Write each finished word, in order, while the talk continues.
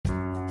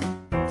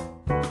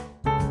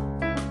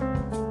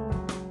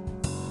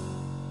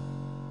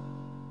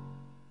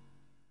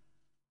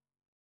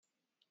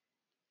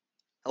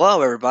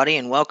Hello, everybody,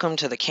 and welcome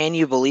to the Can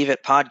You Believe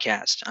It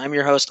podcast. I'm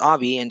your host,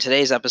 Avi, and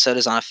today's episode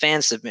is on a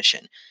fan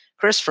submission.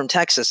 Chris from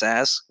Texas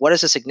asks, what is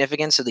the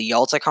significance of the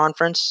Yalta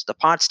Conference, the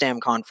Potsdam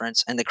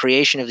Conference, and the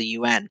creation of the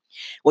UN?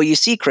 Well, you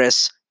see,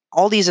 Chris,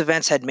 all these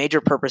events had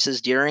major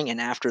purposes during and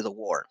after the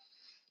war.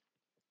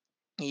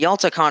 The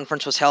Yalta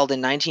Conference was held in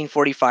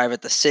 1945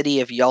 at the city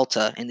of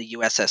Yalta in the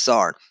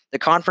USSR. The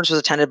conference was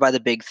attended by the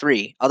Big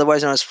Three,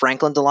 otherwise known as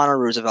Franklin Delano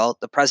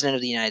Roosevelt, the President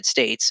of the United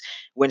States,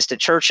 Winston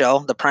Churchill,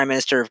 the Prime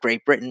Minister of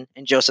Great Britain,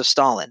 and Joseph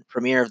Stalin,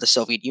 Premier of the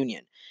Soviet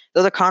Union.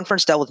 Though the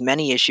conference dealt with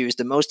many issues,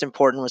 the most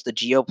important was the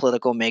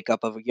geopolitical makeup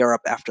of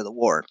Europe after the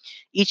war.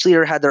 Each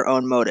leader had their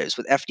own motives,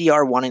 with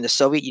FDR wanting the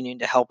Soviet Union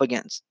to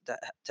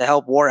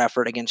help war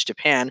effort against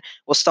Japan,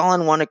 while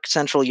Stalin wanted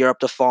Central Europe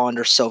to fall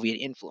under Soviet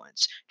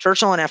influence.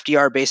 Churchill and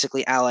FDR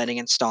basically allied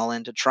against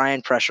Stalin to try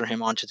and pressure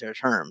him onto their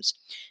terms.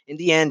 In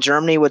the end,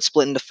 Germany would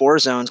split into four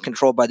zones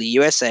controlled by the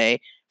USA,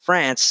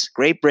 France,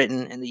 Great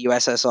Britain, and the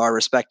USSR,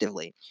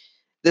 respectively.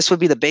 This would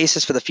be the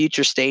basis for the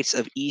future states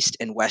of East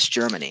and West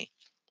Germany.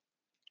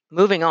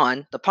 Moving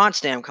on, the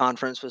Potsdam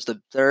Conference was the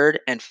third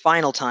and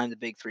final time the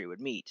Big Three would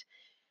meet.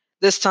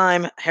 This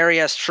time, Harry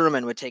S.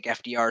 Truman would take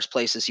FDR's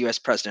place as U.S.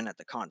 president at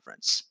the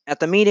conference. At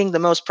the meeting, the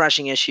most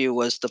pressing issue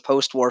was the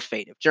post war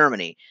fate of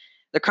Germany.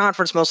 The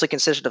conference mostly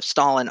consisted of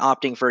Stalin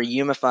opting for a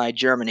unified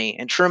Germany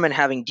and Truman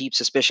having deep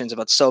suspicions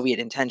about Soviet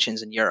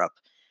intentions in Europe.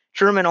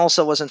 Truman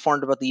also was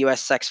informed about the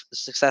U.S.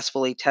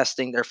 successfully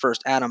testing their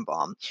first atom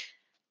bomb.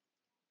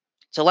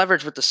 To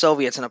leverage with the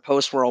Soviets in a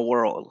post-war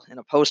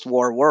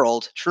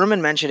world,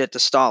 Truman mentioned it to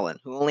Stalin,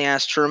 who only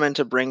asked Truman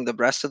to bring the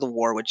rest of the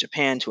war with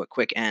Japan to a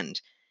quick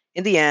end.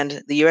 In the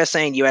end, the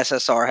USA and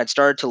USSR had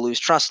started to lose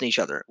trust in each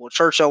other, while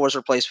Churchill was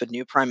replaced with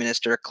new Prime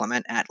Minister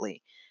Clement Attlee.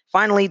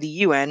 Finally, the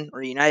UN,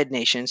 or United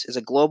Nations, is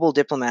a global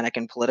diplomatic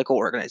and political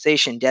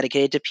organization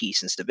dedicated to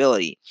peace and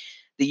stability.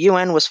 The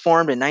UN was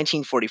formed in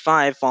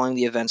 1945 following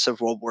the events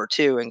of World War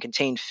II and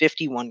contained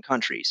 51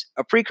 countries.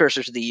 A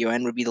precursor to the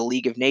UN would be the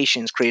League of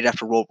Nations created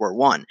after World War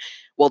I.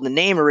 Well, the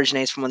name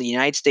originates from when the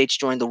United States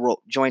joined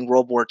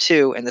World War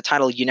II, and the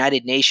title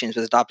United Nations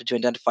was adopted to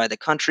identify the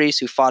countries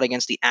who fought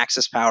against the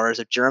Axis powers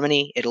of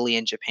Germany, Italy,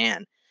 and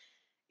Japan.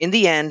 In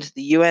the end,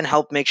 the UN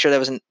helped make sure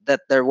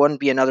that there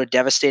wouldn't be another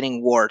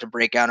devastating war to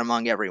break out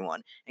among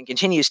everyone, and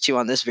continues to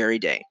on this very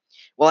day.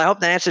 Well, I hope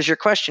that answers your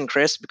question,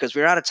 Chris, because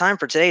we're out of time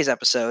for today's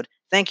episode.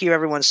 Thank you,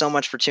 everyone, so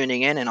much for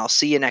tuning in, and I'll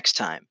see you next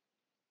time.